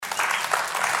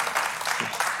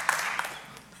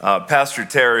Pastor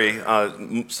Terry,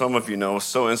 some of you know, was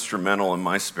so instrumental in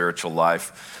my spiritual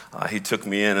life. He took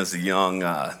me in as a young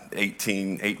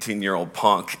 18-year-old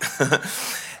punk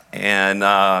and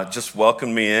just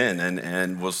welcomed me in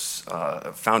and was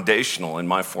foundational in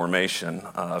my formation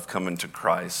of coming to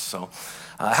Christ. So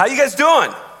how you guys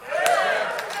doing?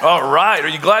 All right. Are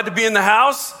you glad to be in the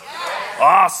house?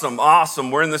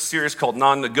 Awesome. We're in this series called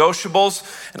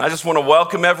Non-Negotiables, and I just want to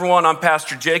welcome everyone. I'm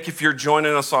Pastor Jake. If you're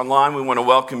joining us online, we want to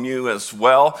welcome you as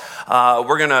well.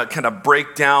 We're going to kind of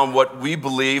break down what we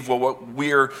believe, what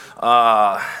we're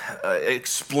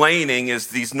explaining is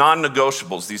these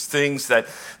non-negotiables, these things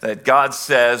that God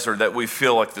says or that we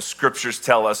feel like the scriptures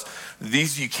tell us.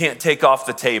 These you can't take off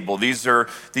the table. These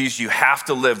you have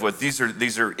to live with. These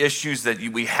are issues that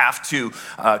we have to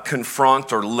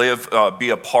confront or live,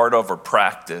 be a part of or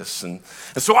practice. And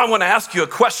so I want to ask you a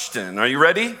question. Are you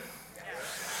ready?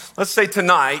 Let's say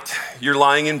tonight you're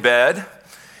lying in bed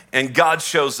and God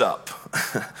shows up.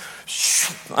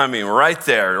 I mean, right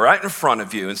there, right in front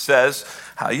of you and says,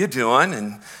 "How you doing?"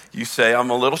 And you say, "I'm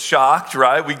a little shocked,"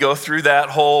 right? We go through that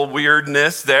whole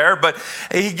weirdness there. But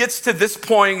he gets to this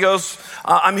point and goes,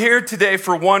 "I'm here today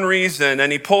for one reason."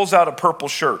 And he pulls out a purple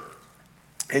shirt.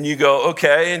 And you go,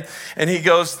 "Okay." And he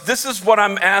goes, "This is what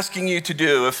I'm asking you to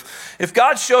do. If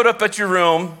God showed up at your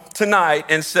room tonight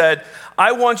and said,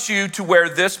 'I want you to wear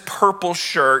this purple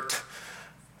shirt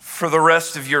for the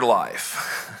rest of your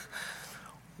life,'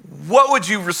 what would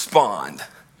you respond?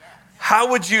 How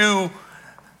would you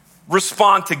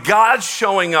respond to God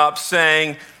showing up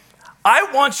saying, 'I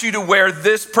want you to wear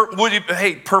this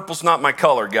hey, purple's not my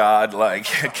color, God. Like,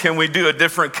 can we do a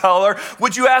different color?'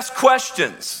 Would you ask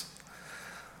questions?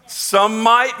 Some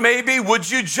might, maybe. Would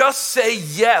you just say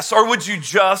yes, or would you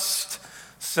just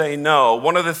say no?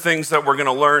 One of the things that we're going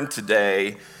to learn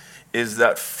today is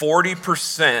that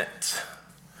 40%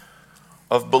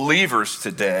 of believers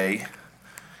today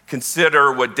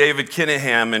consider what David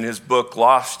Kinnahan in his book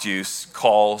Lost Use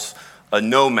calls a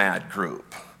nomad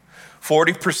group.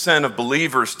 40% of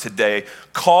believers today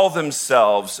call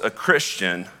themselves a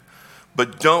Christian,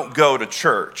 but don't go to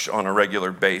church on a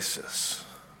regular basis.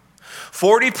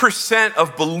 40%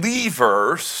 of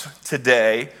believers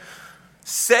today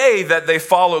say that they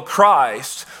follow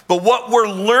Christ, but what we're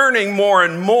learning more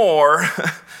and more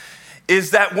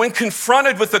is that when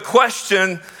confronted with a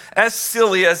question, as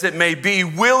silly as it may be,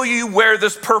 "Will you wear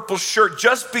this purple shirt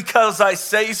just because I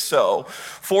say so?"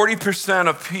 40%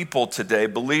 of people today,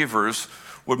 believers,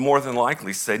 would more than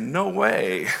likely say, "No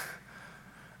way."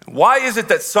 Why is it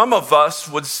that some of us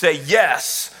would say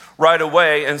yes right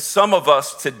away and some of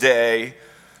us today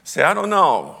say, "I don't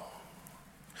know.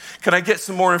 Can I get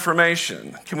some more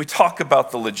information? Can we talk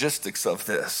about the logistics of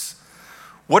this?"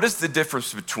 What is the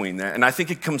difference between that? And I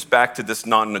think it comes back to this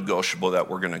non-negotiable that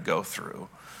we're going to go through.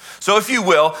 So if you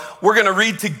will, we're going to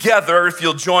read together, if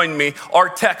you'll join me, our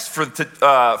text for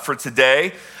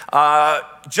today.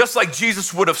 Just like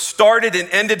Jesus would have started and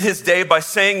ended his day by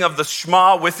saying of the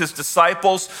Shema with his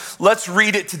disciples, let's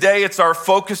read it today. It's our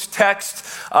focus text.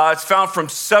 It's found from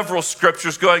several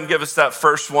scriptures. Go ahead and give us that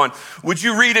first one. Would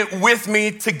you read it with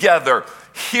me together?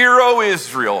 "Hear, O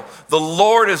Israel, the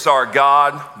Lord is our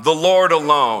God, the Lord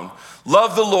alone.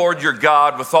 Love the Lord your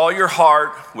God with all your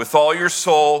heart, with all your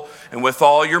soul, and with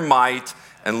all your might,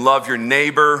 and love your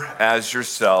neighbor as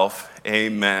yourself."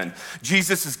 Amen.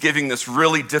 Jesus is giving this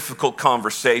really difficult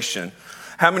conversation.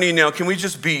 How many of you know, can we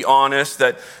just be honest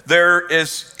that there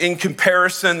is, in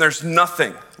comparison, there's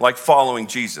nothing like following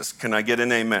Jesus. Can I get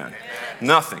an amen? Amen.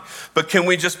 Nothing. But can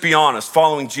we just be honest?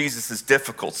 Following Jesus is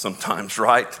difficult sometimes,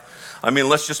 right? I mean,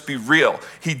 let's just be real.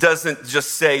 He doesn't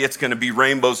just say it's going to be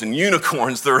rainbows and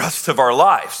unicorns the rest of our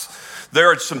lives. There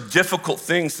are some difficult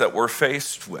things that we're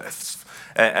faced with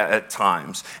at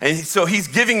times. And so he's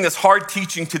giving this hard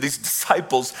teaching to these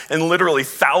disciples, and literally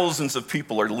thousands of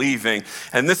people are leaving.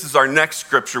 And this is our next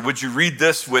scripture. Would you read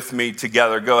this with me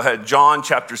together? Go ahead. John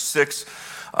chapter 6,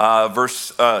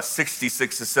 verse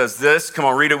 66. It says this. Come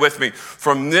on, read it with me.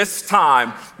 "From this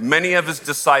time, many of his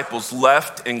disciples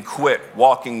left and quit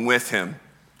walking with him.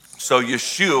 So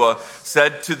Yeshua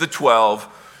said to the 12,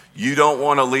 'You don't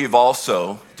want to leave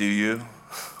also, do you?'"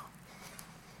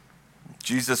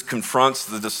 Jesus confronts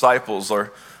the disciples.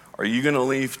 Are you going to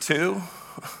leave too?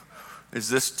 Is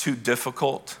this too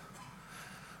difficult?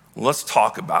 Let's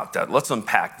talk about that. Let's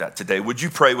unpack that today. Would you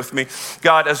pray with me?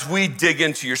 God, as we dig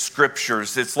into your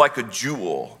scriptures, it's like a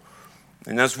jewel.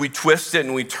 And as we twist it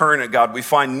and we turn it, God, we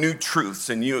find new truths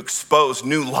and you expose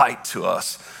new light to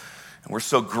us. And we're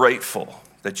so grateful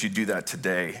that you do that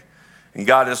today. And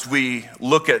God, as we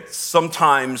look at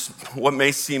sometimes what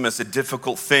may seem as a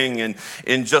difficult thing and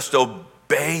in just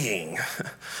obeying,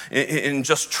 in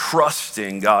just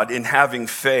trusting, God, in having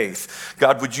faith.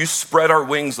 God, would you spread our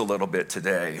wings a little bit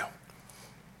today?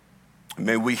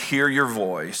 May we hear your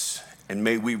voice, and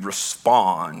may we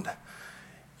respond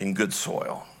in good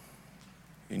soil.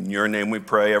 In your name we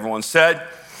pray. Everyone said,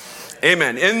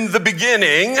 amen. In the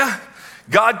beginning,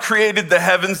 God created the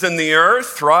heavens and the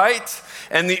earth, right?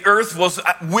 And the earth was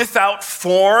without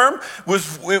form,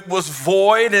 it was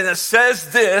void. And it says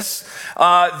this,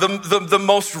 the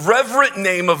most reverent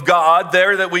name of God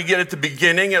there that we get at the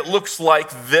beginning, it looks like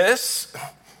this.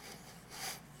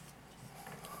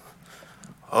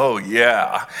 Oh,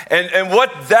 yeah. And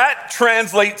what that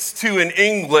translates to in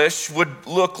English would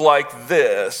look like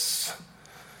this.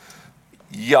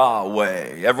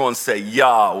 Yahweh. Everyone say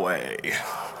Yahweh.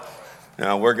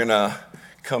 Now, we're going to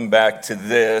come back to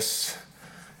this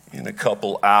in a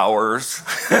couple hours.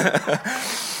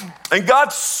 And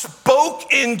God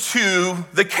spoke into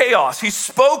the chaos. He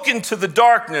spoke into the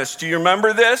darkness. Do you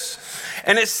remember this?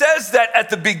 And it says that at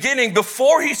the beginning,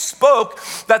 before he spoke,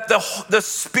 that the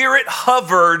Spirit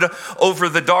hovered over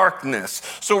the darkness.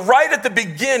 So right at the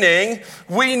beginning,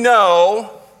 we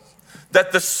know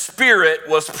that the Spirit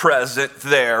was present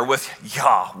there with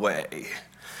Yahweh.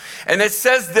 And it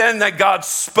says then that God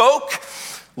spoke,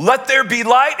 let there be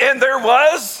light, and there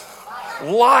was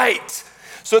light.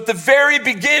 So at the very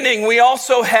beginning, we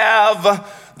also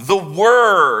have the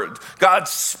Word. God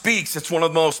speaks. It's one of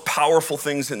the most powerful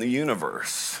things in the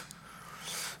universe.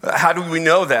 How do we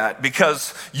know that?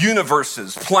 Because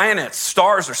universes, planets,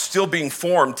 stars are still being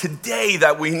formed today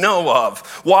that we know of.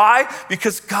 Why?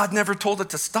 Because God never told it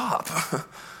to stop.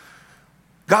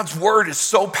 God's word is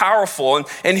so powerful.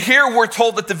 And here we're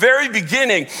told at the very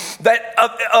beginning that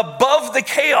above the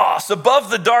chaos, above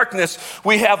the darkness,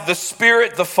 we have the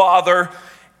Spirit, the Father.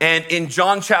 And in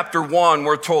John chapter 1,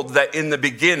 we're told that in the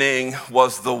beginning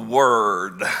was the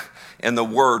Word, and the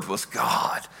Word was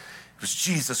God. It was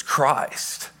Jesus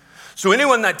Christ. So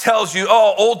anyone that tells you,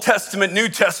 oh, Old Testament, New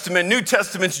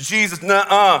Testament's Jesus,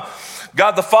 nuh-uh.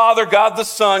 God the Father, God the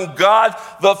Son, God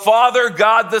the Father,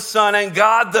 God the Son, and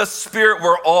God the Spirit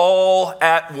were all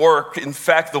at work. In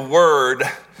fact, the word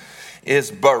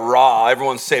is bara.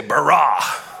 Everyone say bara.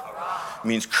 It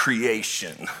means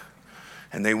creation.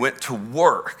 And they went to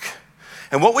work.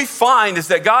 And what we find is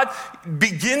that God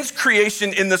begins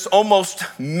creation in this almost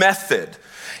method.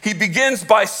 He begins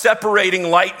by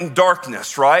separating light and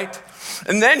darkness, right?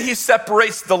 And then he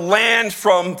separates the land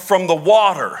from the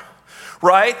water,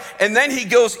 right? And then he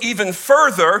goes even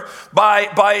further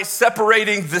by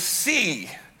separating the sea.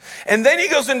 And then he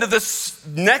goes into this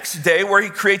next day where he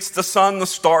creates the sun, the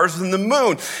stars, and the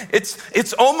moon.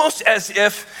 It's almost as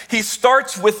if he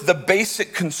starts with the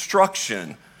basic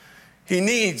construction. He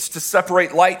needs to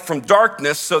separate light from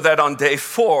darkness so that on day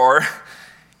 4,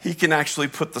 he can actually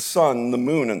put the sun, the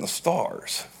moon, and the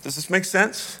stars. Does this make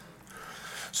sense?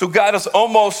 So God is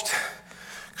almost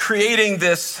creating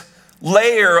this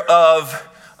layer of,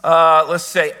 let's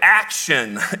say,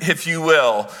 action, if you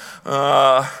will.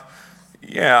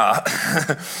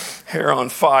 Hair on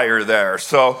fire there.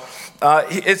 So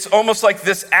it's almost like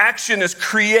this action is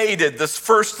created, this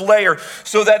first layer,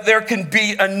 so that there can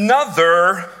be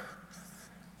another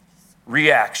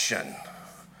reaction.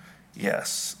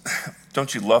 Yes.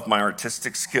 Don't you love my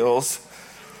artistic skills?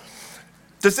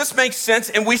 Does this make sense?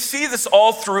 And we see this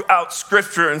all throughout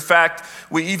Scripture. In fact,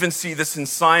 we even see this in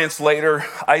science later.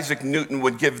 Isaac Newton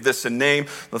would give this a name,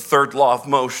 the third law of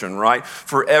motion, right?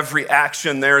 For every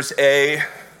action, there's a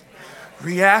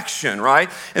reaction,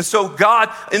 right? And so God,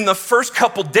 in the first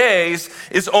couple days,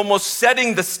 is almost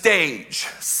setting the stage,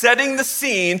 setting the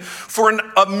scene for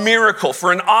a miracle,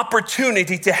 for an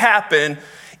opportunity to happen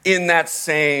in that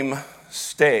same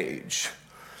stage.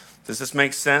 Does this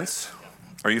make sense?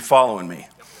 Are you following me?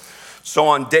 So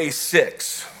on day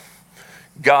 6,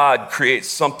 God creates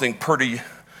something pretty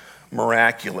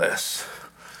miraculous.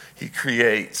 He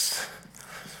creates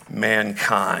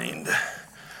mankind,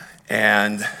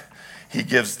 and he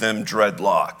gives them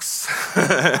dreadlocks.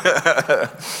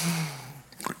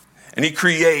 And he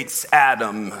creates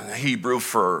Adam, Hebrew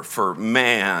for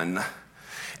man.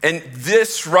 And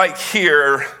this right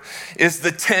here is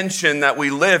the tension that we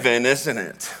live in, isn't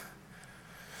it?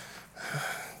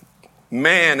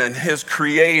 Man and his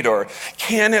creator.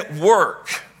 Can it work?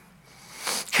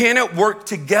 Can it work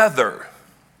together?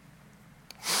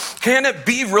 Can it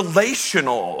be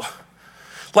relational?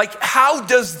 Like, how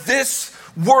does this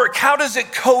work? How does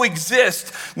it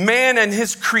coexist? Man and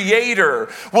his creator.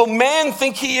 Will man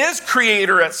think he is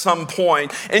creator at some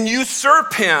point and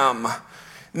usurp him?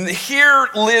 And here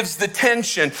lives the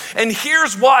tension. And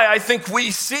here's why I think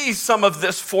we see some of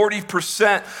this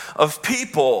 40% of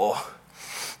people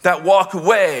that walk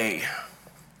away.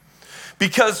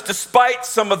 Because despite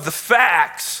some of the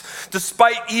facts,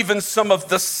 despite even some of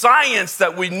the science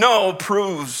that we know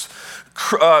proves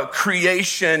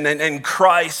creation and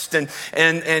Christ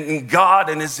and God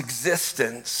and his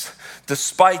existence,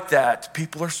 despite that,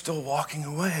 people are still walking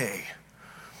away.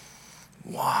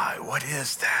 Why? What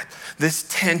is that? This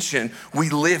tension we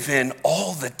live in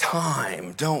all the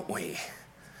time, don't we?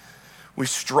 We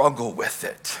struggle with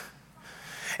it.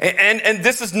 And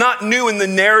this is not new in the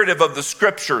narrative of the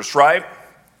scriptures, right?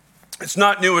 It's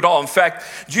not new at all. In fact,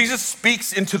 Jesus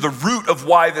speaks into the root of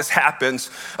why this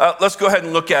happens. Let's go ahead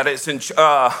and look at it. It's in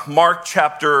Mark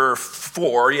chapter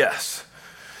 4, yes.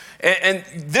 And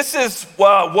this is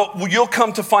what you'll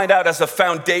come to find out as a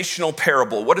foundational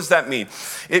parable. What does that mean?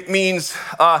 It means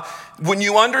when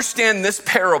you understand this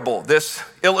parable, this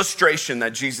illustration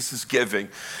that Jesus is giving,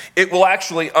 it will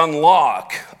actually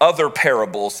unlock other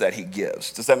parables that he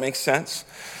gives. Does that make sense?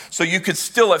 So you could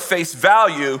still at face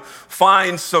value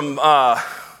find some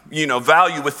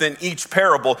value within each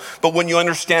parable, but when you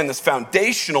understand this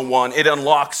foundational one, it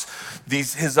unlocks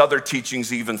his other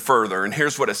teachings even further. And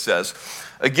here's what it says.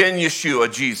 Again,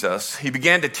 Yeshua, Jesus, he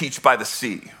began to teach by the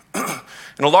sea. And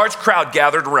a large crowd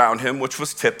gathered around him, which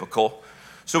was typical.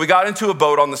 So he got into a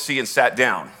boat on the sea and sat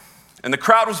down. And the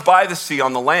crowd was by the sea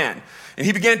on the land. And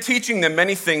he began teaching them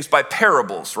many things by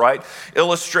parables, right?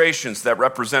 Illustrations that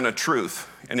represent a truth.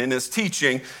 And in his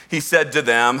teaching, he said to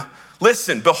them,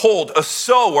 listen, behold, a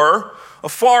sower, a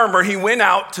farmer, he went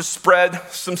out to spread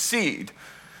some seed.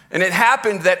 And it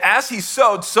happened that as he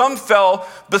sowed, some fell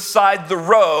beside the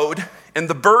road, and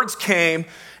the birds came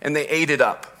and they ate it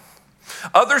up.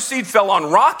 Other seed fell on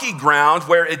rocky ground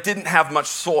where it didn't have much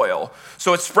soil.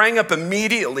 So it sprang up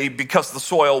immediately because the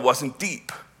soil wasn't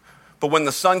deep. But when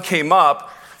the sun came up,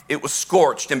 it was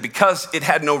scorched. And because it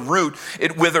had no root,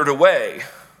 it withered away.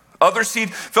 Other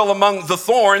seed fell among the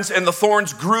thorns, and the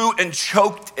thorns grew and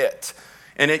choked it,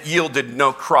 and it yielded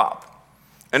no crop.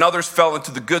 And others fell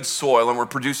into the good soil and were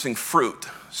producing fruit.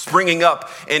 Springing up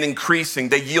and increasing,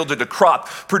 they yielded a crop,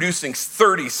 producing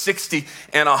 30, 60,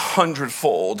 and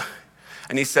 100-fold.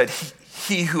 And he said,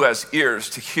 he who has ears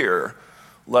to hear,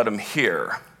 let him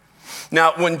hear.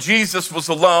 Now, when Jesus was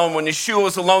alone, when Yeshua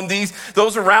was alone,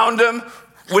 those around him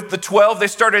with the 12, they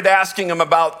started asking him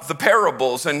about the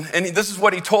parables. And this is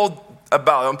what he told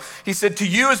about them. He said, to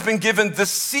you has been given the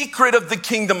secret of the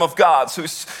kingdom of God. So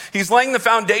he's laying the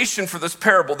foundation for this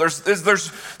parable.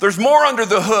 There's more under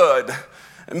the hood.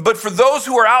 But for those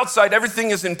who are outside,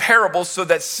 everything is in parables, so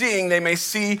that seeing they may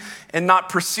see and not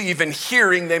perceive, and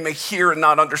hearing they may hear and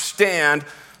not understand,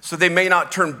 so they may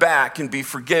not turn back and be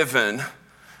forgiven.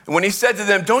 And when he said to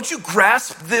them, don't you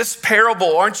grasp this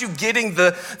parable? Aren't you getting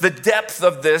the depth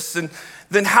of this? And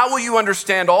then how will you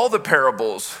understand all the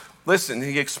parables? Listen,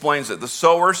 he explains it. The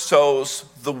sower sows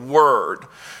the word.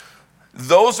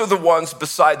 Those are the ones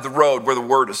beside the road where the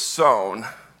word is sown.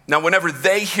 Now, whenever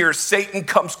they hear, Satan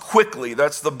comes quickly.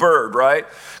 That's the bird, right?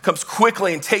 Comes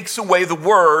quickly and takes away the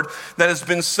word that has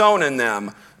been sown in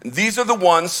them. And these are the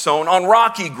ones sown on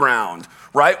rocky ground,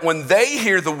 right? When they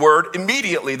hear the word,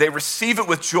 immediately they receive it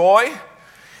with joy,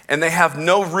 and they have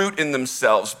no root in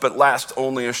themselves, but last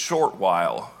only a short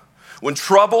while. When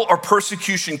trouble or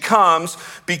persecution comes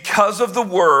because of the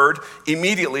word,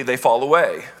 immediately they fall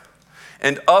away.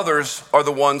 And others are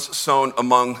the ones sown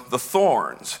among the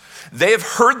thorns. They have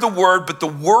heard the word, but the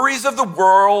worries of the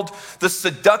world, the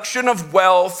seduction of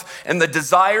wealth, and the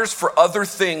desires for other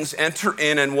things enter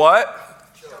in and what?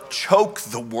 Choke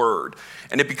the word,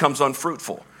 and it becomes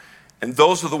unfruitful. And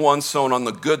those are the ones sown on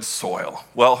the good soil.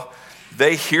 Well,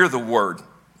 they hear the word,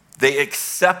 they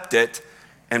accept it,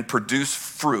 and produce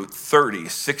fruit 30,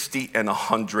 60, and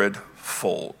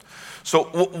 100-fold. So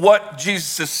what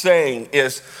Jesus is saying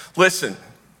is, listen,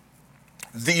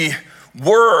 the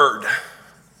word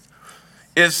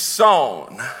is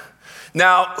sown.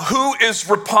 Now, who is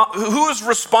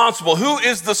responsible? Who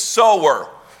is the sower?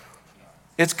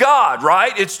 It's God,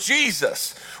 right? It's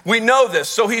Jesus. We know this.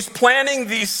 So he's planting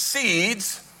these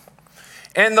seeds.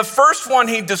 And the first one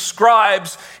he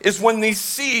describes is when these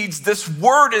seeds, this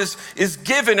word is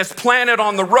given, it's planted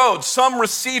on the road. Some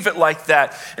receive it like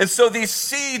that. And so these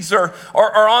seeds are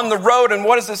on the road. And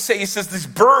what does it say? He says these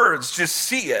birds just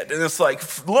see it. And it's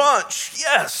like lunch,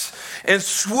 yes. And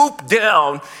swoop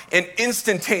down and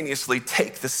instantaneously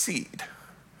take the seed.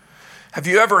 Have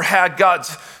you ever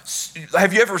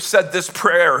said this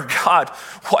prayer? God,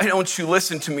 why don't you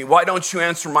listen to me? Why don't you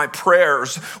answer my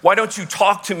prayers? Why don't you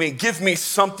talk to me? Give me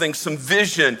something, some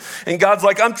vision. And God's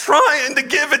like, I'm trying to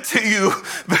give it to you,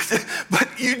 but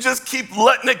you just keep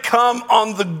letting it come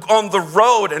on the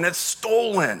road and it's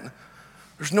stolen.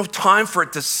 There's no time for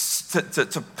it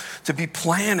to be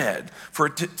planted, for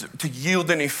it to yield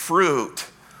any fruit.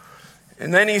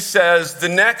 And then he says, the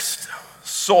next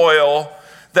soil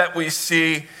that we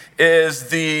see is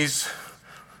these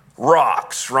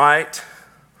rocks, right?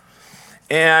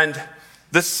 And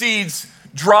the seeds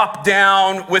drop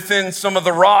down within some of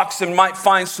the rocks and might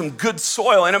find some good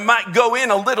soil, and it might go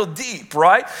in a little deep,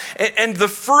 right? And the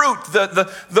fruit,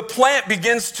 the plant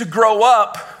begins to grow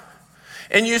up,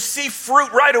 and you see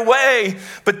fruit right away,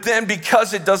 but then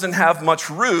because it doesn't have much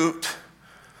root,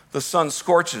 the sun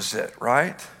scorches it,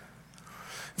 right?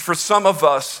 For some of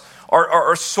us,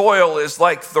 our soil is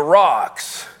like the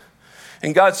rocks.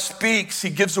 And God speaks, he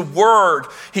gives a word,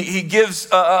 he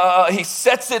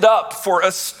sets it up for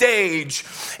a stage,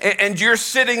 and you're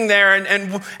sitting there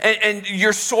and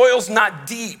your soil's not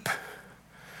deep.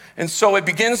 And so it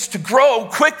begins to grow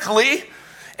quickly,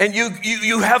 and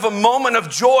you have a moment of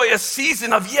joy, a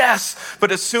season of yes,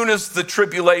 but as soon as the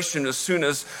tribulation, as soon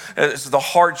as the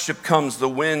hardship comes, the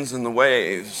winds and the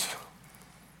waves,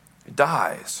 it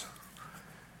dies.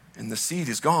 And the seed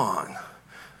is gone.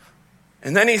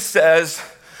 And then he says,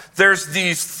 there's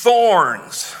these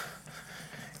thorns.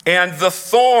 And the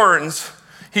thorns,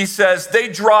 he says, they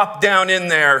drop down in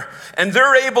there. And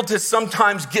they're able to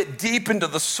sometimes get deep into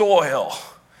the soil.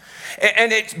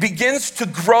 And it begins to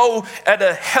grow at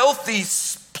a healthy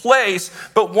place.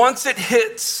 But once it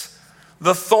hits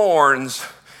the thorns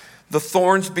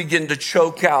begin to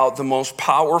choke out the most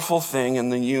powerful thing in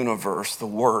the universe, the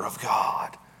Word of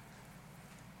God.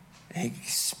 And he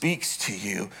speaks to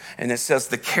you, and it says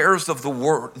the cares of the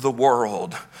world,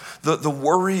 the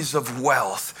worries of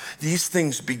wealth, these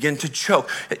things begin to choke.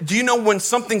 Do you know when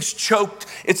something's choked,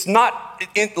 it's not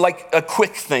like a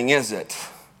quick thing, is it?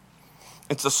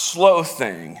 It's a slow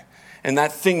thing, and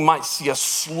that thing might see a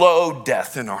slow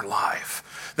death in our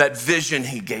life. That vision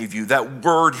he gave you, that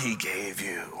word he gave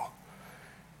you.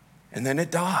 And then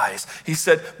it dies. He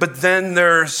said, but then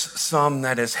there's some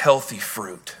that is healthy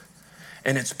fruit.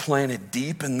 And it's planted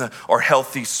deep in our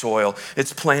healthy soil.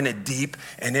 It's planted deep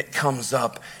and it comes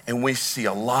up and we see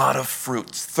a lot of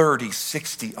fruits, 30,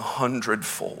 60,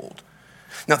 100-fold.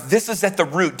 Now this is at the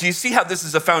root. Do you see how this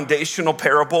is a foundational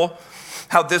parable?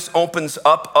 How this opens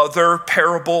up other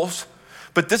parables?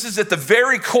 But this is at the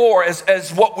very core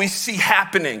as what we see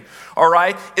happening, all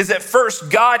right? Is at first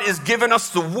God is giving us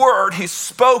the word, he's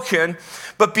spoken,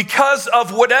 but because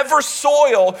of whatever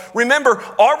soil, remember,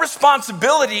 our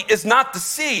responsibility is not the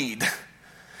seed.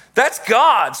 That's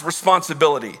God's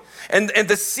responsibility. And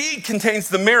the seed contains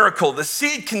the miracle. The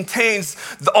seed contains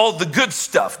all the good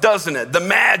stuff, doesn't it? The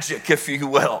magic, if you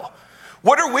will.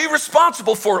 What are we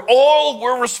responsible for? All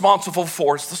we're responsible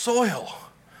for is the soil.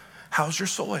 How's your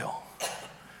soil?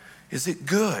 Is it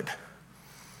good?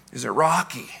 Is it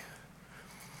rocky?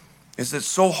 Is it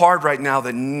so hard right now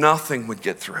that nothing would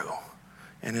get through?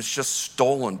 And it's just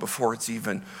stolen before it's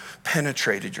even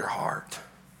penetrated your heart.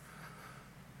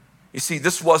 You see,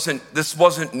 this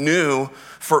wasn't new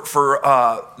for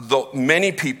the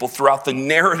many people throughout the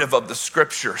narrative of the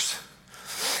scriptures.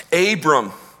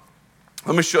 Abram,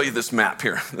 let me show you this map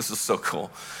here. This is so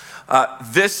cool.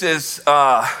 This is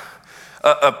a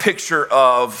picture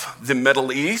of the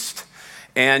Middle East,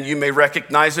 and you may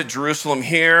recognize it. Jerusalem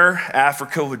here,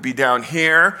 Africa would be down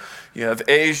here. You have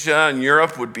Asia and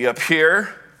Europe would be up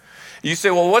here. You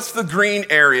say, well, what's the green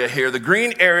area here? The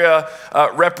green area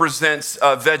represents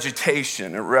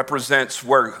vegetation. It represents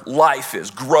where life is,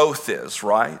 growth is,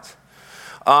 right?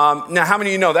 Now, how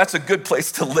many of you know that's a good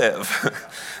place to live?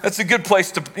 That's a good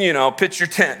place to, pitch your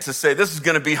tent, to say this is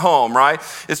going to be home, right?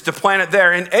 It's to plant it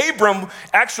there. And Abram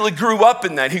actually grew up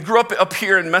in that. He grew up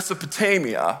here in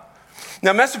Mesopotamia.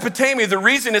 Now, Mesopotamia, the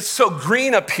reason it's so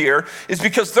green up here is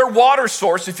because their water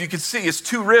source, if you can see, is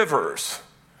 2 rivers.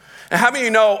 And how many of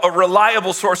you know a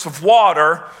reliable source of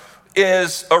water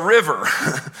is a river,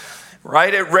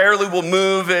 right? It rarely will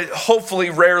move. It hopefully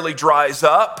rarely dries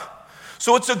up.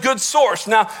 So it's a good source.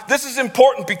 Now, this is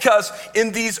important because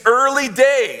in these early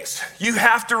days, you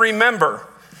have to remember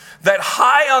that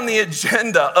high on the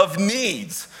agenda of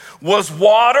needs was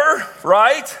water,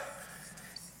 right?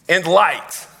 And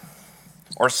light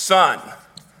or sun.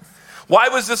 Why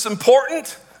was this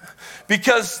important?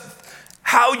 Because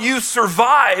how you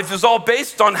survive is all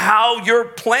based on how your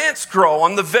plants grow,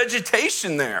 on the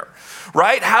vegetation there,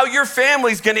 right? How your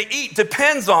family's gonna eat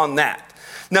depends on that.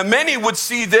 Now, many would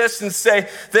see this and say,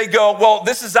 they go, well,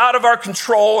 this is out of our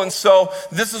control, and so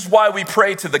this is why we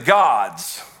pray to the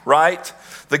gods, right?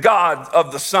 The God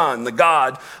of the sun, the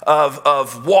God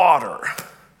of water.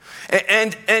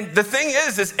 And the thing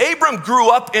is Abram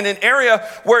grew up in an area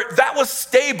where that was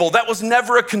stable. That was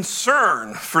never a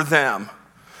concern for them.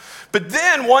 But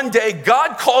then one day,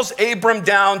 God calls Abram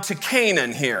down to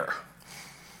Canaan here.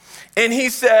 And he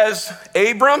says,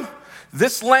 Abram,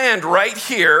 this land right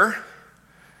here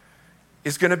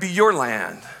is going to be your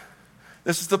land.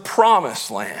 This is the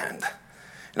promised land.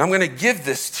 And I'm going to give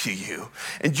this to you.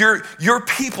 And your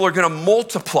people are going to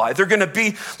multiply. They're going to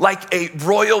be like a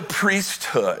royal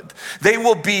priesthood. They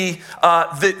will be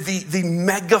the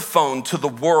megaphone to the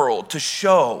world to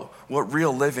show what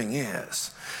real living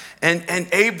is.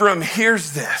 And Abram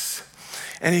hears this.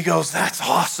 And he goes, that's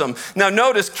awesome. Now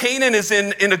notice, Canaan is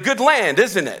in a good land,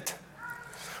 isn't it?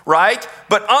 Right?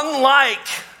 But unlike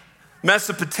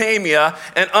Mesopotamia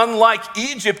and unlike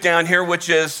Egypt down here, which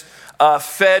is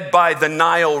fed by the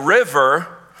Nile River,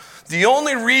 the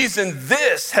only reason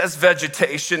this has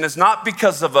vegetation is not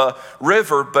because of a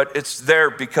river, but it's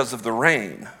there because of the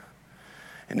rain.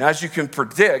 And as you can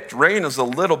predict, rain is a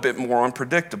little bit more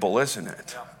unpredictable, isn't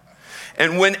it?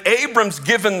 And when Abram's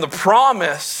given the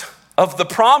promise of the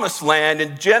promised land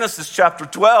in Genesis chapter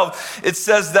 12, it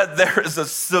says that there is a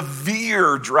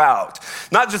severe drought.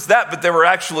 Not just that, but there were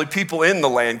actually people in the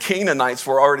land. Canaanites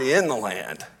were already in the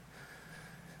land.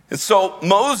 And so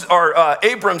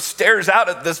Abram stares out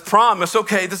at this promise.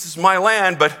 Okay, this is my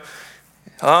land, but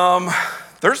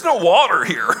there's no water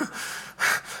here.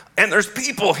 And there's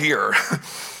people here.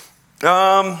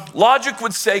 Logic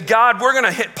would say, God, we're going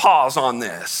to hit pause on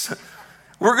this.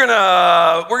 We're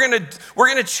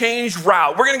gonna change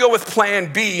route. We're gonna go with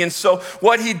plan B. And so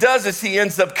what he does is he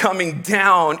ends up coming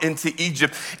down into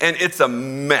Egypt, and it's a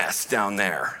mess down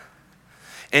there.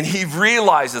 And he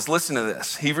realizes, listen to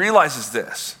this, he realizes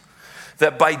this,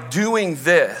 that by doing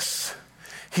this,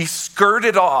 he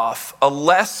skirted off a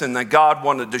lesson that God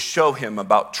wanted to show him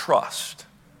about trust.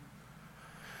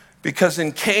 Because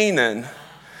in Canaan,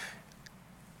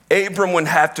 Abram would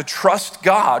have to trust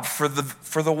God for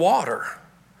the water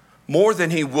more than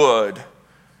he would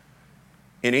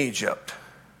in Egypt.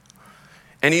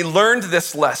 And he learned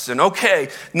this lesson. Okay,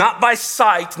 not by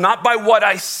sight, not by what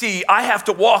I see. I have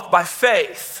to walk by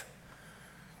faith.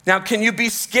 Now, can you be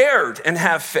scared and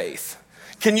have faith?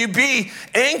 Can you be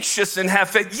anxious and have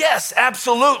faith? Yes,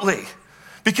 absolutely.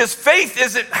 Because faith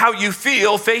isn't how you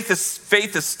feel. Faith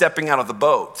is stepping out of the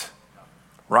boat,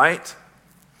 right?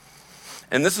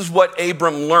 And this is what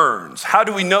Abram learns. How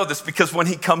do we know this? Because when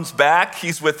he comes back,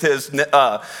 he's with his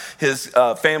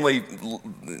family,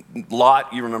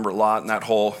 Lot. You remember Lot and that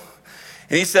whole.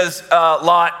 And he says,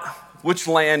 Lot, which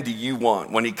land do you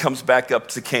want? When he comes back up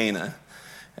to Canaan.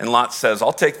 And Lot says,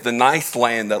 I'll take the nice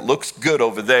land that looks good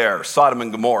over there, Sodom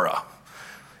and Gomorrah.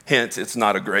 Hint, it's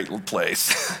not a great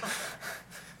place.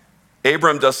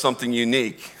 Abram does something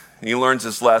unique. He learns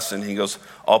his lesson. He goes,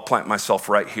 I'll plant myself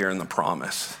right here in the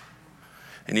promise.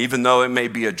 And even though it may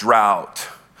be a drought,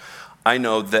 I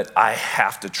know that I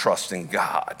have to trust in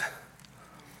God.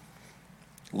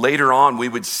 Later on, we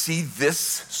would see this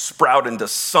sprout into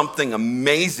something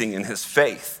amazing in his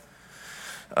faith.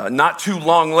 Not too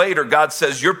long later, God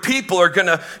says, your people are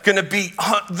gonna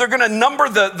number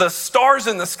the stars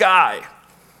in the sky.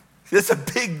 It's a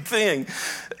big thing.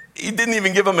 He didn't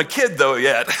even give him a kid though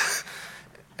yet.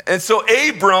 And so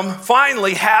Abram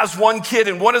finally has one kid,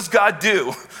 and what does God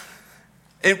do?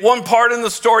 In one part in the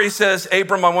story, he says,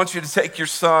 Abram, I want you to take your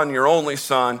son, your only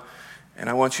son, and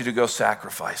I want you to go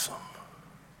sacrifice him.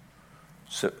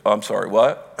 So, I'm sorry,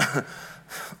 what?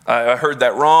 I heard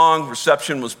that wrong.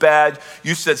 Reception was bad.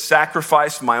 You said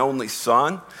sacrifice my only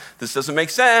son? This doesn't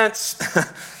make sense.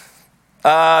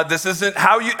 This isn't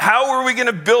how are we going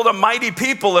to build a mighty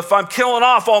people if I'm killing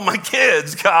off all my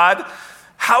kids, God?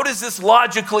 How does this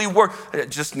logically work? I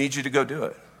just need you to go do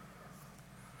it.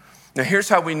 Now, here's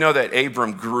how we know that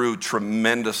Abram grew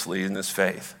tremendously in his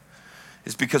faith.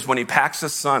 Is because when he packs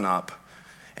his son up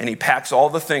and he packs all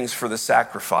the things for the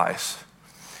sacrifice,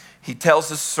 he tells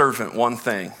his servant one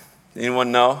thing.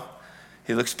 Anyone know?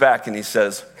 He looks back and he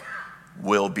says,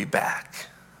 we'll be back.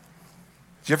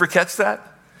 Did you ever catch that?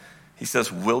 He says,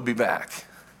 we'll be back.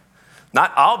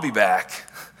 Not I'll be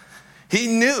back. He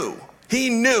knew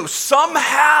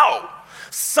somehow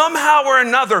or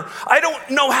another, I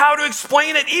don't know how to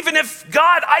explain it. Even if,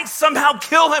 God, I somehow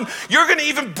kill him, you're going to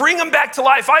even bring him back to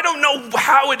life. I don't know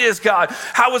how it is, God,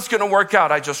 how it's going to work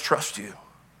out. I just trust you.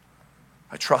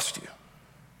 I trust you.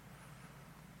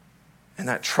 And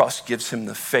that trust gives him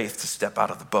the faith to step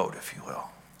out of the boat, if you will.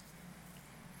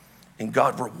 And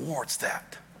God rewards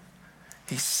that.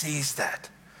 He sees that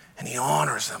and he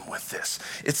honors them with this.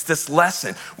 It's this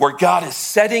lesson where God is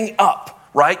setting up,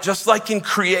 right? Just like in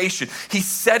creation, he's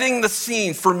setting the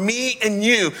scene for me and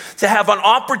you to have an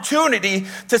opportunity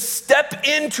to step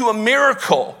into a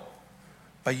miracle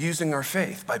by using our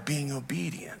faith, by being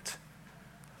obedient,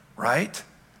 right?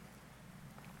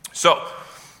 So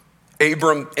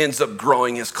Abram ends up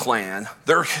growing his clan.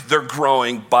 They're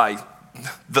growing by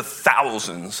the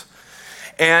thousands.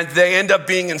 And they end up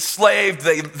being enslaved.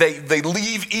 They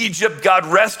leave Egypt. God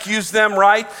rescues them,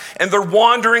 right? And they're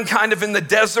wandering kind of in the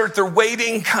desert. They're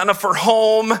waiting kind of for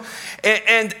home.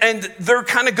 And they're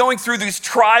kind of going through these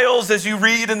trials as you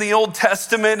read in the Old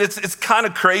Testament. It's kind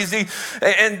of crazy.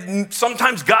 And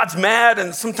sometimes God's mad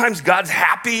and sometimes God's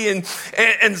happy. And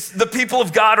the people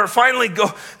of God are finally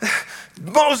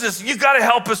Moses, you got to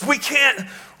help us. We can't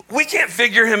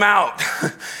figure him out.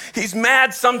 He's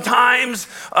mad sometimes.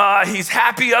 He's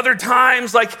happy other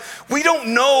times. Like, we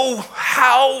don't know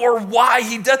how or why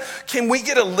he does. Can we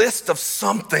get a list of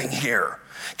something here?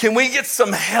 Can we get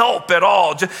some help at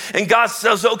all? And God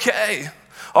says, okay,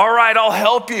 all right, I'll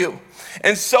help you.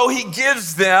 And so he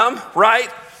gives them, right,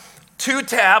 2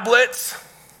 tablets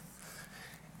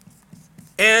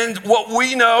and what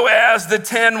we know as the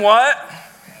 10 what?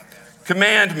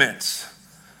 Commandments.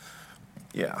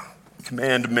 Yeah,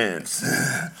 commandments.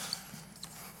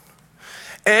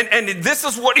 And this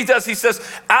is what he does. He says,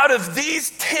 out of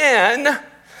these 10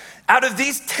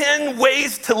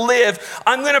 ways to live,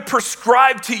 I'm going to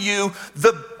prescribe to you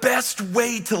the best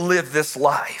way to live this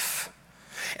life.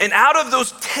 And out of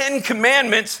those 10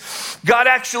 commandments, God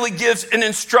actually gives an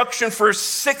instruction for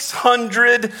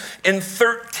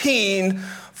 613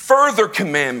 further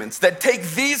commandments that take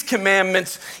these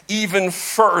commandments even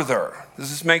further.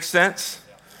 Does this make sense?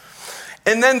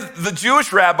 And then the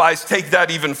Jewish rabbis take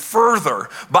that even further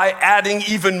by adding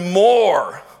even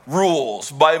more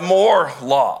rules, by more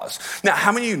laws. Now,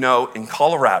 how many of you know in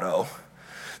Colorado,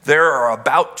 there are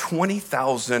about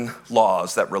 20,000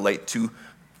 laws that relate to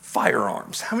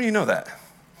firearms? How many of you know that?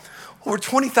 Over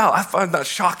 20,000. I find that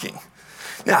shocking.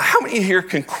 Now, how many here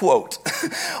can quote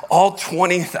all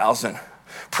 20,000?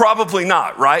 Probably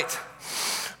not, right?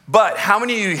 But how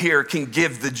many of you here can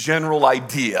give the general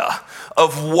idea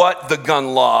of what the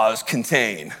gun laws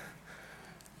contain?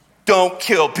 Don't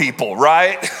kill people,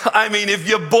 right? I mean, if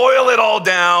you boil it all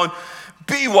down,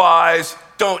 be wise,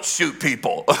 don't shoot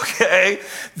people, okay?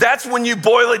 That's when you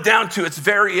boil it down to its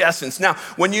very essence. Now,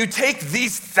 when you take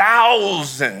these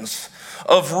thousands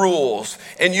of rules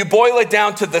and you boil it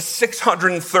down to the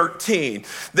 613,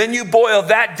 then you boil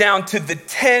that down to the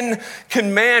 10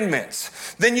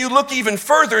 commandments. Then you look even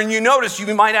further and you notice,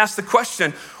 you might ask the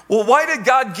question, well, why did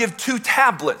God give 2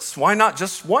 tablets? Why not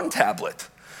just 1 tablet?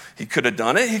 He could have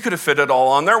done it. He could have fit it all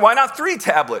on there. Why not 3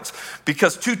 tablets?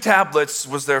 Because 2 tablets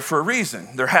was there for a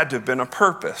reason. There had to have been a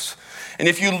purpose. And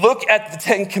if you look at the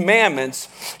 10 commandments,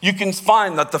 you can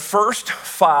find that the first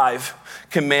 5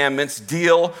 commandments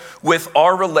deal with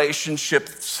our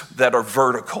relationships that are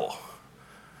vertical.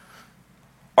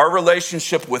 Our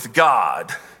relationship with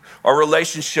God, our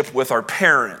relationship with our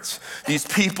parents, these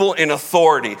people in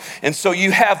authority. And so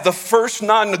you have the first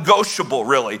non-negotiable,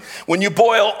 really. When you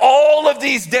boil all of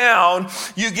these down,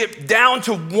 you get down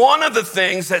to one of the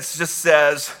things that just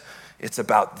says, it's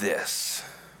about this.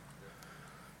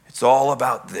 It's all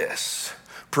about this.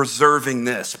 Preserving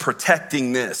this,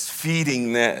 protecting this,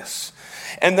 feeding this.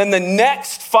 And then the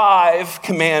next 5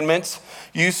 commandments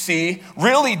you see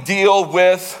really deal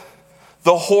with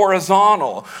the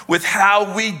horizontal, with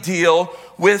how we deal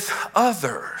with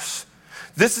others.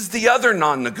 This is the other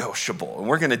non-negotiable, and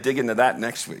we're going to dig into that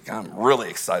next week. I'm really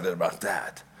excited about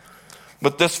that.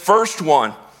 But this first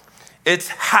one, it's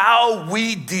how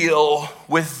we deal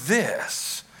with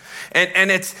this.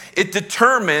 And it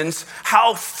determines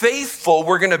how faithful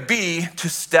we're going to be to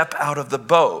step out of the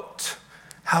boat.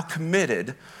 How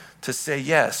committed to say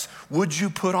yes. Would you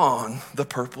put on the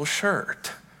purple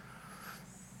shirt?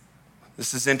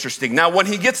 This is interesting. Now, when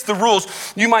he gets the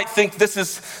rules, you might think this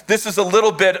is a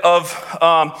little bit of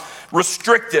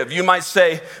restrictive. You might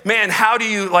say, man, how do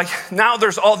you, now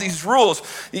there's all these rules.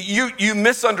 You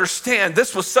misunderstand.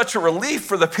 This was such a relief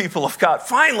for the people of God.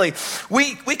 Finally,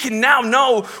 we can now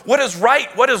know what is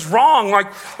right, what is wrong,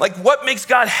 like what makes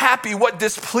God happy, what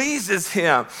displeases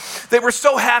him. They were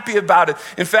so happy about it.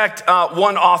 In fact,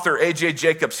 one author, A.J.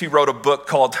 Jacobs, he wrote a book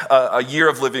called A Year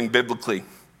of Living Biblically.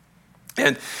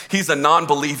 And he's a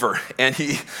non-believer, and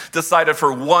he decided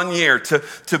for 1 year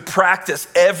to practice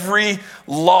every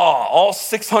law, all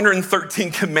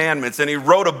 613 commandments, and he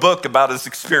wrote a book about his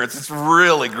experience. It's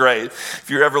really great if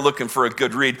you're ever looking for a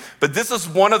good read. But this is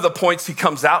one of the points he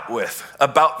comes out with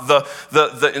about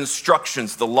the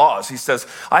instructions, the laws. He says,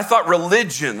 I thought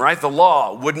religion, right, the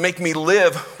law, would make me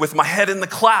live with my head in the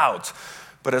clouds,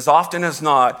 but as often as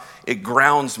not, it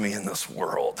grounds me in this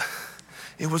world.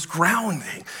 It was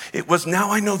grounding. It was,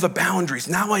 now I know the boundaries.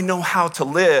 Now I know how to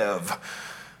live.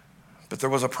 But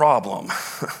there was a problem.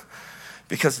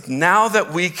 Because now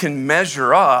that we can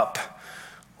measure up,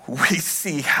 we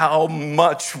see how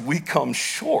much we come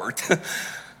short.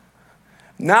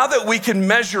 Now that we can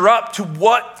measure up to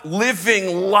what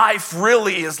living life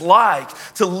really is like,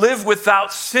 to live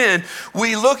without sin,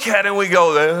 we look at it and we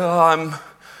go,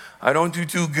 I don't do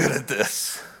too good at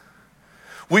this.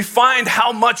 We find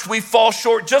how much we fall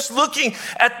short just looking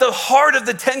at the heart of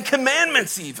the 10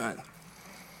 Commandments even.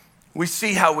 We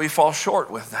see how we fall short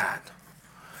with that.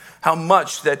 How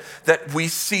much that we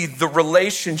see the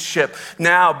relationship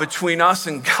now between us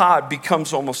and God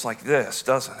becomes almost like this,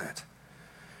 doesn't it?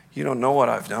 You don't know what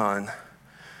I've done.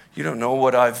 You don't know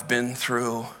what I've been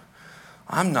through.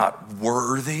 I'm not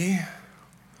worthy.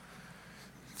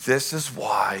 This is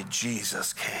why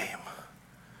Jesus came.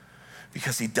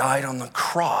 Because he died on the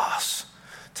cross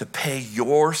to pay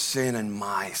your sin and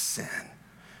my sin.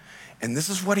 And this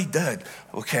is what he did,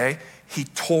 okay? He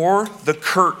tore the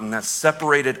curtain that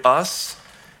separated us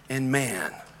and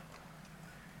man.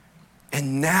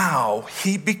 And now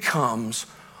he becomes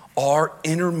our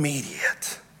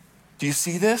intermediate. Do you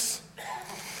see this?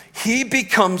 He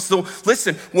becomes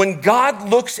listen, when God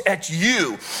looks at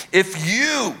you, if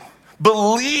you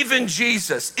believe in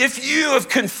Jesus, if you have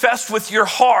confessed with your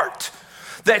heart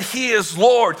that he is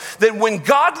Lord, then when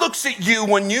God looks at you,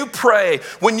 when you pray,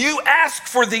 when you ask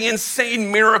for the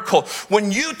insane miracle,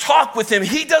 when you talk with him,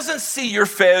 he doesn't see your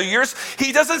failures.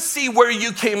 He doesn't see where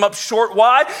you came up short.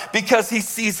 Why? Because he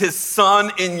sees his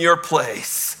son in your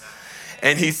place.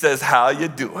 And he says, how you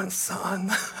doing,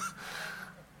 son?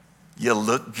 You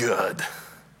look good.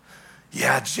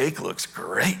 Yeah, Jake looks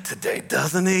great today,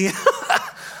 doesn't he?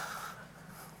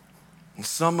 And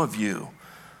some of you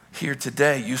here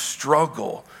today, you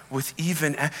struggle with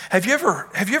even, have you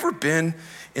ever been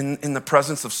in the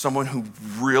presence of someone who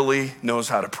really knows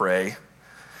how to pray?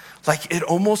 Like it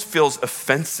almost feels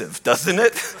offensive, doesn't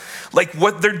it? Like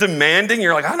what they're demanding,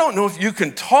 you're like, I don't know if you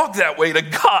can talk that way to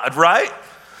God, right?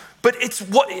 But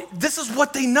this is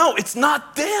what they know. It's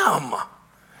not them.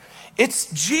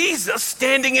 It's Jesus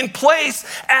standing in place,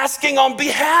 asking on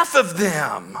behalf of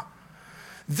them.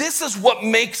 This is what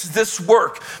makes this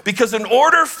work, because in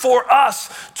order for us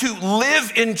to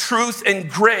live in truth and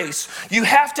grace, you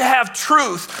have to have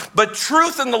truth, but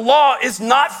truth in the law is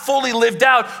not fully lived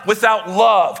out without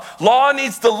love. Law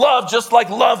needs the love just like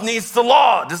love needs the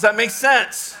law. Does that make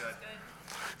sense?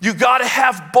 You gotta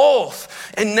have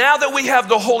both. And now that we have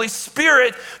the Holy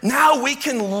Spirit, now we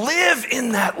can live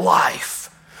in that life.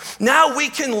 Now we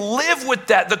can live with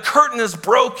that. The curtain is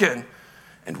broken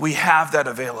and we have that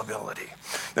availability.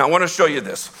 Now, I want to show you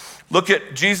this. Look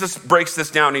at, Jesus breaks this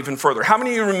down even further. How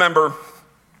many of you remember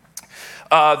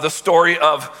the story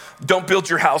of don't build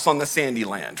your house on the sandy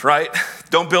land, right?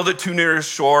 Don't build it too near the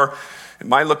shore. It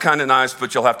might look kind of nice,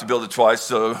 but you'll have to build it twice,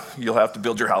 so you'll have to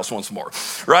build your house once more,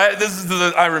 right?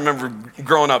 I remember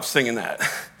growing up singing that.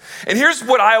 And here's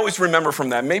what I always remember from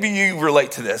that. Maybe you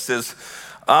relate to this, is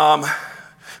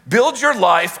build your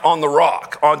life on the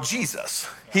rock, on Jesus.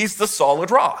 He's the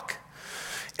solid rock.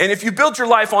 And if you build your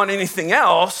life on anything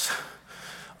else,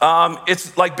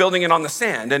 it's like building it on the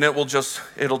sand, and it'll just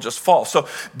fall. So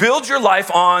build your life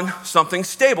on something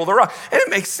stable, the rock. And it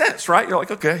makes sense, right? You're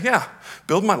like, okay, yeah,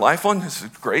 build my life on this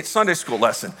great Sunday school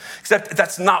lesson. Except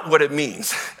that's not what it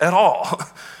means at all.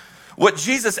 What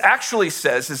Jesus actually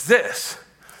says is this,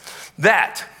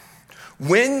 that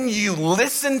when you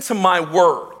listen to my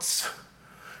words,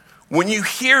 when you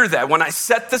hear that, when I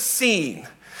set the scene,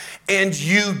 and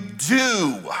you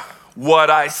do what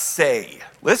I say.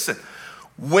 Listen,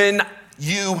 when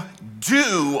you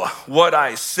do what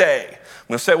I say. I'm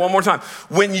gonna say it one more time.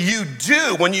 When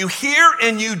you hear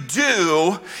and you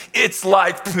do, it's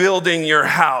like building your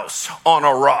house on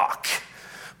a rock.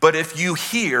 But if you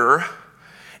hear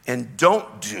and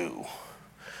don't do,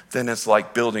 then it's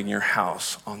like building your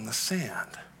house on the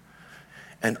sand.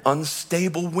 An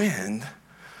unstable wind,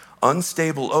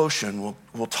 unstable ocean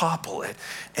will topple it.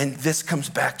 And this comes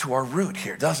back to our root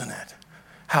here, doesn't it?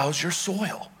 How's your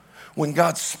soil? When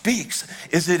God speaks,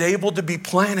 is it able to be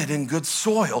planted in good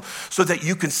soil so that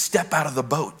you can step out of the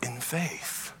boat in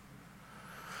faith?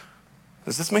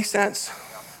 Does this make sense?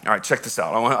 All right, check this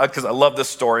out. Because I love this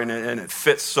story and it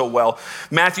fits so well.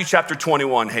 Matthew chapter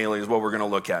 21, Haley, is what we're going to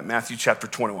look at. Matthew chapter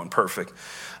 21, perfect.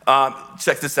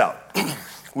 Check this out.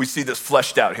 We see this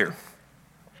fleshed out here.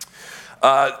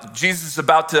 Jesus is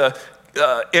about to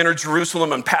enter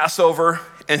Jerusalem on Passover,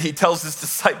 and he tells his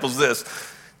disciples this.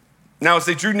 Now, as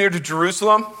they drew near to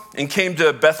Jerusalem and came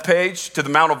to Bethphage, to the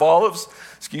Mount of Olives,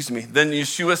 then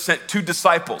Yeshua sent 2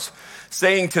 disciples,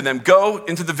 saying to them, go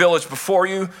into the village before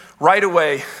you. Right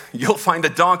away, you'll find a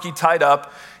donkey tied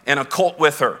up and a colt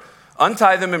with her.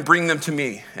 Untie them and bring them to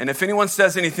me. And if anyone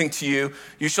says anything to you,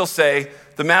 you shall say,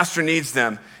 the master needs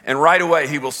them. And right away,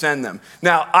 he will send them.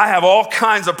 Now, I have all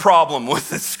kinds of problem with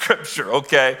this scripture,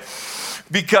 okay?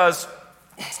 Because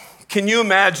can you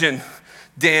imagine,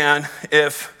 Dan,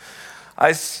 if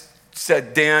I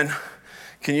said, Dan,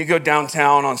 can you go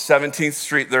downtown on 17th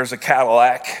Street? There's a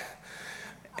Cadillac.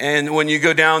 And when you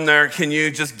go down there, can you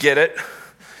just get it?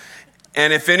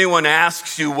 And if anyone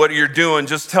asks you what you're doing,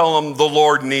 just tell them the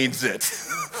Lord needs it.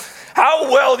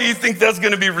 How well do you think that's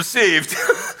going to be received?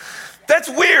 That's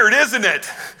weird, isn't it?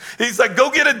 He's like, go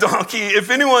get a donkey.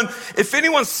 If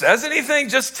anyone says anything,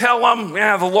 just tell them,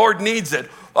 yeah, the Lord needs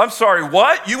it. I'm sorry,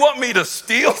 what? You want me to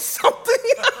steal something?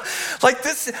 Like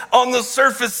this on the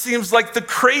surface seems like the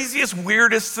craziest,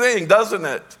 weirdest thing, doesn't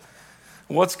it?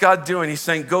 What's God doing? He's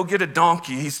saying, go get a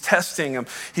donkey. He's testing him.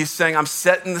 He's saying, I'm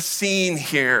setting the scene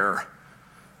here.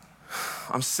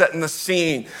 I'm setting the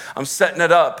scene. I'm setting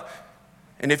it up.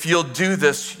 And if you'll do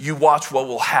this, you watch what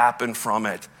will happen from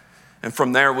it. And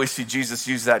from there, we see Jesus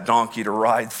use that donkey to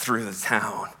ride through the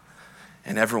town.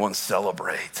 And everyone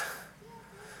celebrate.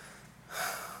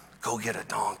 Go get a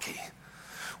donkey.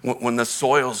 When the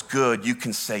soil's good, you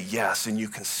can say yes, and you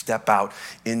can step out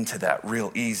into that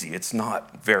real easy. It's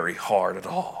not very hard at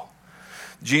all.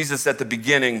 Jesus at the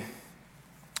beginning,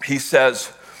 he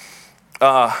says,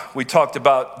 we talked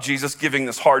about Jesus giving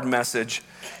this hard message,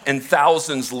 and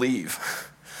thousands leave.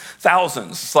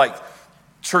 Thousands. It's like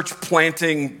church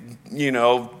planting,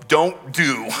 don't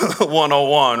do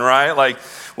 101, right? Like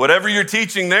whatever you're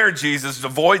teaching there, Jesus,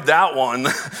 avoid that one.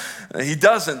 He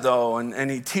doesn't though,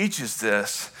 and he teaches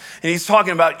this. And he's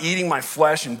talking about eating my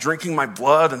flesh and drinking my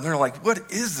blood. And they're like,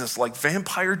 what is this? Like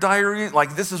vampire diary?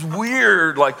 Like, this is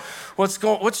weird. Like,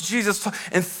 what's Jesus?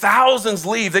 And thousands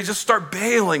leave. They just start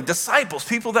bailing. Disciples,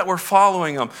 people that were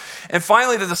following him. And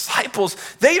finally, the disciples,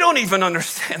 they don't even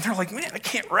understand. They're like, man, I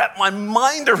can't wrap my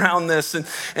mind around this.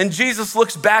 And Jesus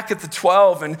looks back at the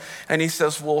 12 and he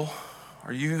says, well,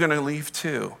 are you going to leave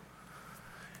too?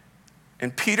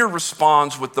 And Peter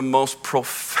responds with the most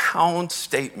profound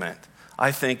statement,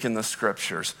 I think, in the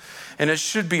scriptures. And it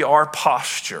should be our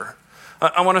posture.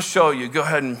 I want to show you. Go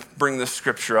ahead and bring this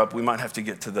scripture up. We might have to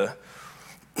get to the...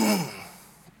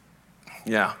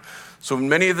 Yeah. So when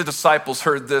many of the disciples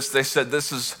heard this, they said,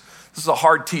 this is a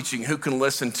hard teaching. Who can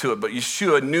listen to it? But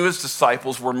Yeshua knew his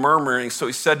disciples were murmuring. So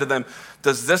he said to them,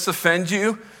 does this offend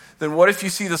you? Then what if you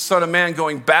see the Son of Man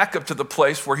going back up to the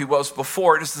place where he was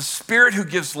before? It is the Spirit who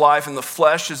gives life, and the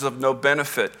flesh is of no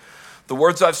benefit. The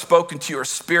words I've spoken to you are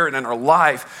spirit and are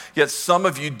life, yet some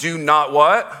of you do not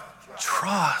what?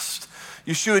 Trust.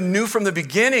 Yeshua knew from the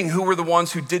beginning who were the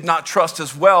ones who did not trust,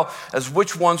 as well as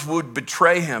which ones would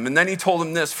betray him. And then he told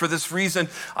them this, for this reason,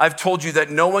 I've told you that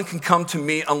no one can come to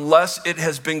me unless it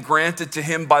has been granted to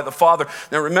him by the Father.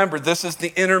 Now remember, this is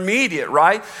the intermediate,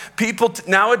 right? People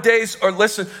nowadays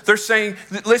they're saying,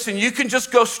 listen, you can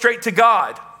just go straight to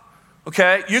God.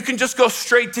 Okay, you can just go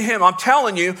straight to him. I'm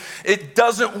telling you, it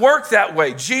doesn't work that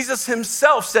way. Jesus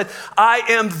himself said, I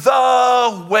am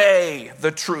the way,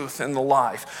 the truth, and the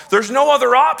life. There's no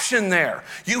other option there.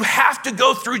 You have to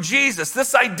go through Jesus.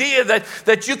 This idea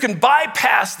that you can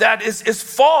bypass that is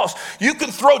false. You can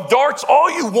throw darts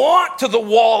all you want to the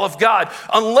wall of God.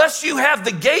 Unless you have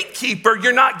the gatekeeper,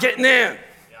 you're not getting in.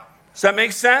 Does that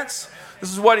make sense?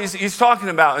 This is what he's talking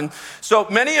about. And so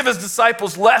many of his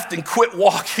disciples left and quit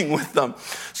walking with them.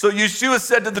 So Yeshua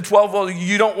said to the 12, well,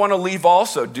 you don't want to leave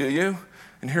also, do you?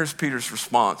 And here's Peter's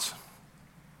response.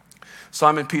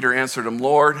 Simon Peter answered him,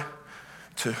 Lord,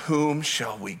 to whom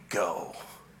shall we go?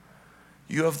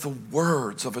 You have the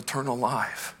words of eternal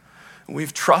life. And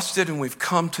we've trusted and we've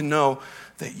come to know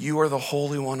that you are the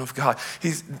Holy One of God.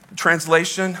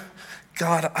 Translation,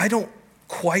 God, I don't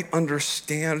quite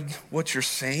understand what you're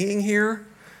saying here.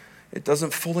 It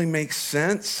doesn't fully make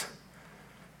sense.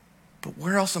 But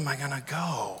where else am I going to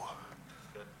go?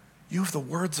 You have the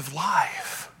words of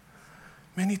life.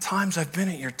 Many times I've been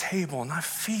at your table and I've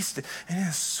feasted, and it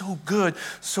is so good.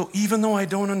 So even though I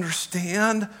don't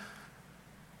understand,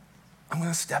 I'm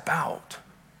going to step out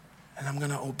and I'm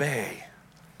going to obey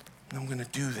and I'm going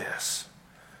to do this.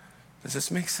 Does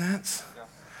this make sense?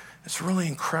 It's really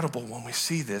incredible when we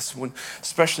see this,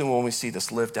 especially when we see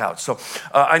this lived out. So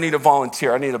I need a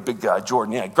volunteer. I need a big guy.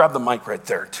 Jordan, yeah, grab the mic right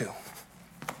there too.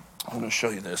 I'm going to show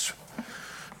you this.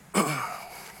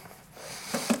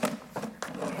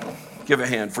 Give a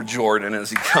hand for Jordan as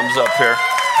he comes up here.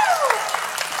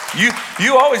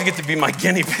 You always get to be my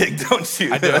guinea pig, don't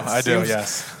you? I do,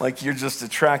 yes. Like you're just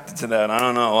attracted to that. I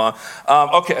don't know.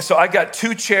 Okay, so I got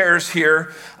 2 chairs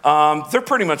here. They're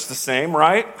pretty much the same,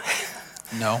 right?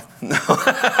 No.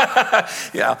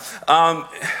 Yeah.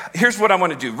 Here's what I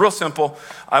want to do. Real simple.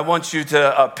 I want you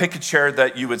to pick a chair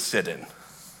that you would sit in.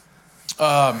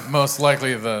 Most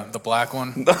likely the black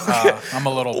one. I'm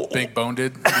a little big-boned, so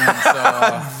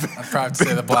I'd probably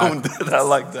say the black one. I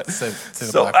like that. Say So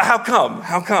the black how come?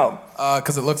 How come?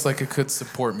 Because it looks like it could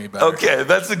support me better. Okay,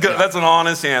 that's a good. Yeah. That's an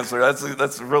honest answer.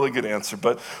 That's a really good answer.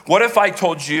 But what if I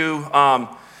told you,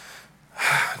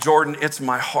 Jordan, it's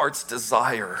my heart's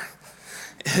desire.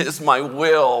 It is my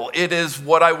will. It is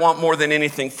what I want more than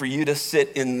anything for you to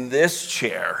sit in this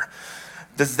chair.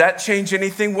 Does that change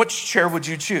anything? Which chair would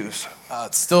you choose?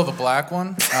 It's still the black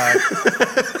one.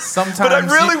 Sometimes, but I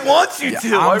really want you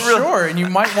to. I'm sure, and you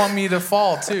might want me to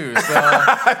fall too. So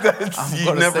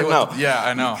you never know. Yeah,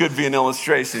 I know. Could be an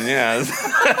illustration. Yeah.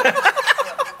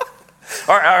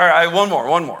 All right. One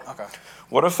more. Okay.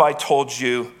 What if I told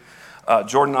you,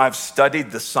 Jordan, I've studied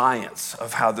the science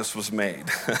of how this was made.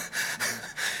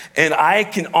 And I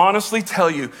can honestly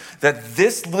tell you that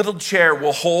this little chair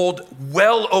will hold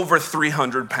well over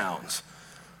 300 pounds.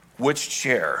 Which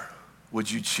chair would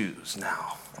you choose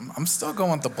now? I'm still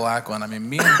going with the black one. I mean,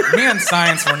 me and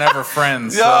science were never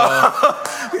friends, so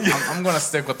I'm going to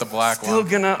stick with the black one.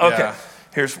 Okay. Yeah.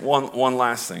 Here's one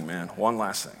last thing, man. One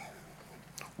last thing.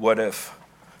 What if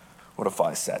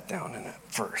I sat down in it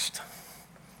first?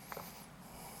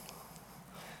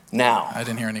 Now. I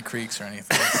didn't hear any creaks or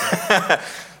anything. So.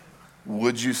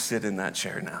 Would you sit in that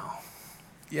chair now?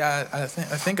 Yeah, I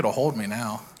think it'll hold me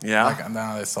now. Yeah? Like,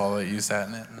 now I saw that you sat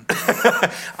in it.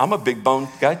 I'm a big bone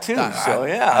guy too, so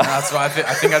yeah. That's why I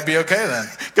think I'd be okay then.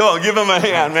 Go on, give him a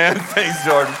hand, man. Thanks,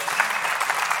 Jordan.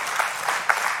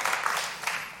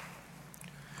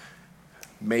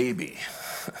 Maybe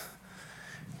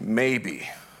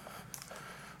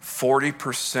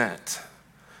 40%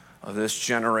 of this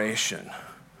generation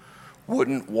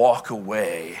wouldn't walk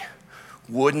away,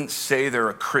 wouldn't say they're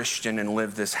a Christian and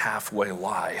live this halfway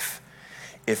life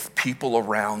if people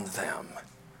around them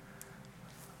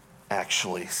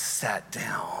actually sat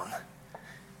down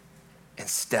and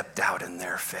stepped out in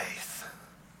their faith.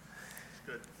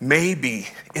 Maybe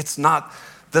it's not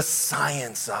the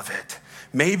science of it.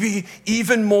 Maybe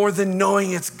even more than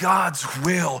knowing it's God's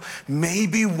will,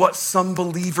 maybe what some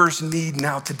believers need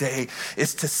now today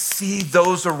is to see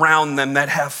those around them that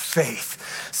have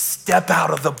faith step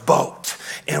out of the boat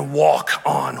and walk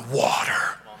on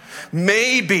water.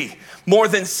 Maybe more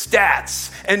than stats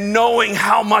and knowing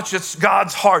how much it's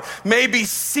God's heart, maybe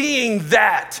seeing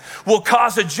that will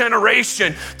cause a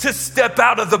generation to step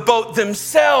out of the boat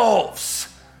themselves.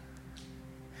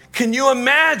 Can you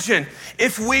imagine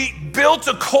if we built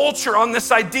a culture on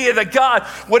this idea that God,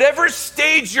 whatever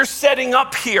stage you're setting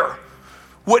up here,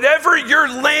 whatever you're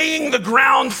laying the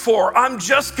ground for, I'm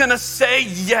just gonna say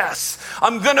yes.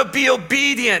 I'm gonna be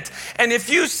obedient. And if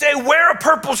you say wear a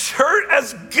purple shirt,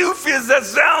 as goofy as that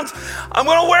sounds, I'm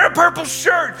gonna wear a purple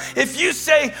shirt. If you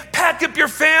say pack up your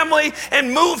family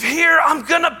and move here, I'm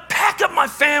gonna pack up my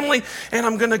family and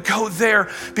I'm gonna go there,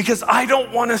 because I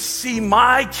don't wanna see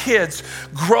my kids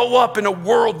grow up in a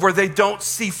world where they don't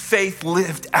see faith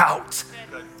lived out.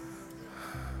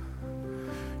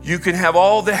 You can have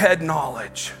all the head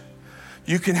knowledge.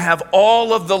 You can have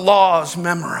all of the laws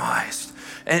memorized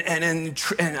and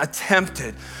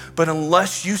attempted. But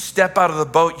unless you step out of the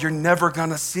boat, you're never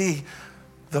gonna see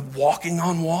the walking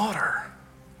on water.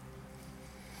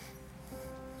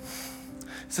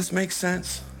 Does this make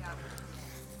sense? Yeah.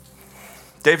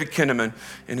 David Kinnaman,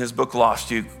 in his book Lost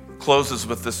You, closes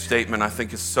with this statement I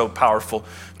think is so powerful.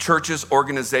 Churches,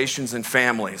 organizations, and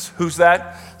families. Who's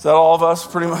that? Is that all of us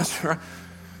pretty much?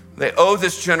 They owe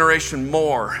this generation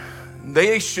more.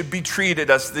 They should be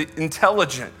treated as the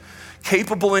intelligent,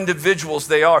 capable individuals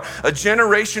they are. A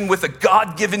generation with a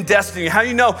God-given destiny. How do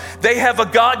you know? They have a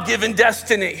God-given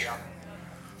destiny.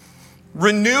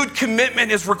 Renewed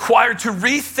commitment is required to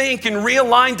rethink and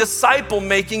realign disciple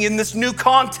making in this new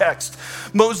context.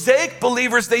 Mosaic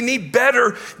believers, they need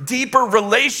better, deeper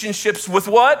relationships with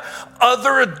what?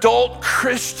 Other adult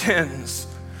Christians.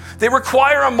 They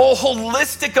require a more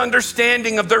holistic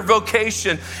understanding of their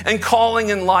vocation and calling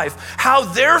in life, how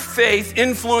their faith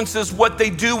influences what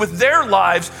they do with their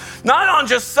lives, not on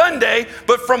just Sunday,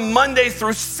 but from Monday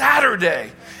through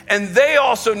Saturday. And they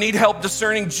also need help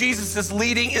discerning Jesus'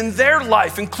 leading in their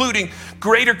life, including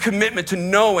greater commitment to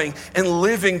knowing and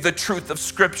living the truth of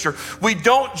Scripture. We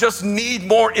don't just need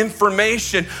more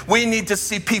information. We need to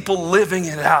see people living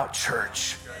it out,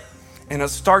 church. And it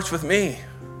starts with me.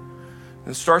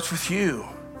 And it starts with you.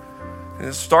 And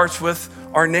it starts with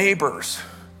our neighbors.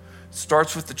 It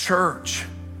starts with the church.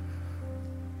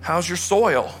 How's your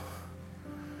soil?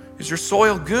 Is your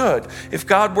soil good? If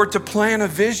God were to plant a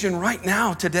vision right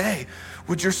now, today,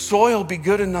 would your soil be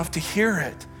good enough to hear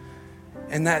it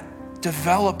and that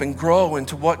develop and grow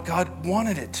into what God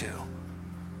wanted it to?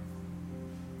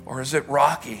 Or is it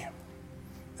rocky?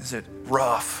 Is it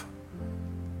rough?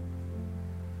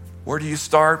 Where do you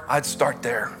start? I'd start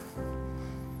there.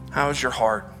 How is your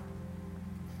heart?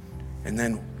 And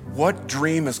then what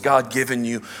dream has God given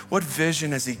you? What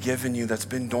vision has He given you that's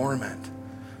been dormant,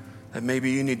 that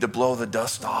maybe you need to blow the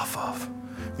dust off of?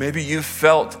 Maybe you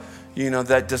felt,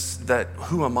 that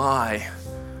who am I?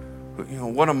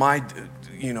 What am I,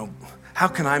 how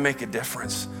can I make a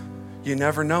difference? You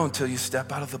never know until you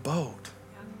step out of the boat.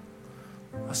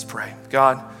 Let's pray.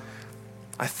 God,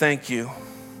 I thank you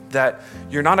that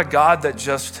you're not a God that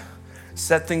just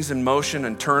set things in motion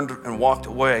and turned and walked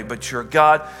away, but you're a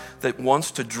God that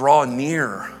wants to draw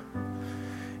near.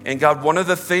 And God, one of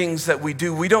the things that we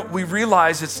do, we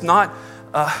realize it's not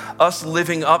us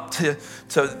living up to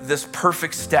this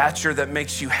perfect stature that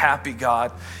makes you happy,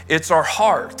 God. It's our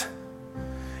heart.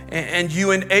 And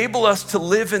you enable us to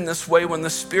live in this way when the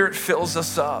Spirit fills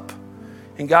us up.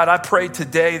 And God, I pray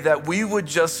today that we would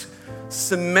just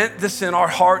cement this in our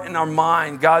heart and our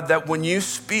mind, God, that when you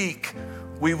speak,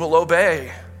 we will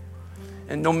obey.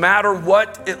 And no matter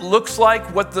what it looks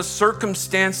like, what the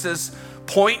circumstances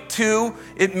point to,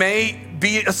 it may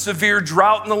be a severe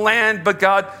drought in the land, but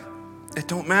God, it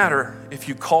don't matter. If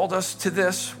you called us to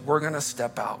this, we're going to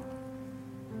step out.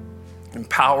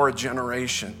 Empower a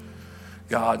generation,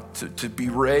 God, to be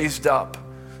raised up,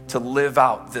 to live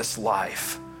out this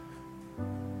life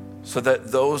so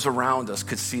that those around us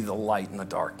could see the light in the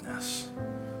darkness.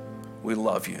 We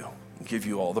love you and give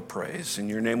you all the praise. In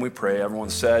your name we pray.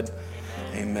 Everyone said,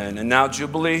 amen. And now,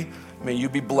 Jubilee, may you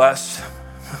be blessed.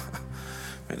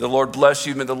 May the Lord bless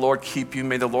you. May the Lord keep you.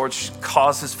 May the Lord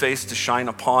cause his face to shine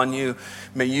upon you.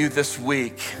 May you this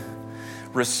week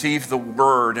receive the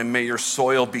word, and may your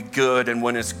soil be good. And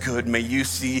when it's good, may you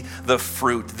see the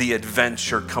fruit, the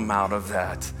adventure come out of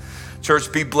that.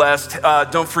 Church, be blessed.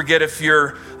 Don't forget, if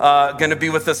you're going to be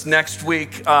with us next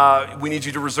week, we need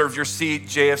you to reserve your seat,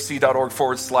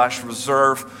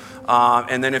 jfc.org/reserve.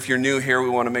 And then if you're new here, we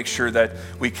want to make sure that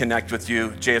we connect with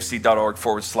you.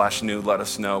 jfc.org/new. Let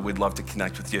us know. We'd love to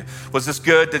connect with you. Was this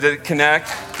good? Did it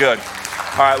connect? Good.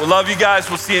 All right. We love you guys.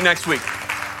 We'll see you next week.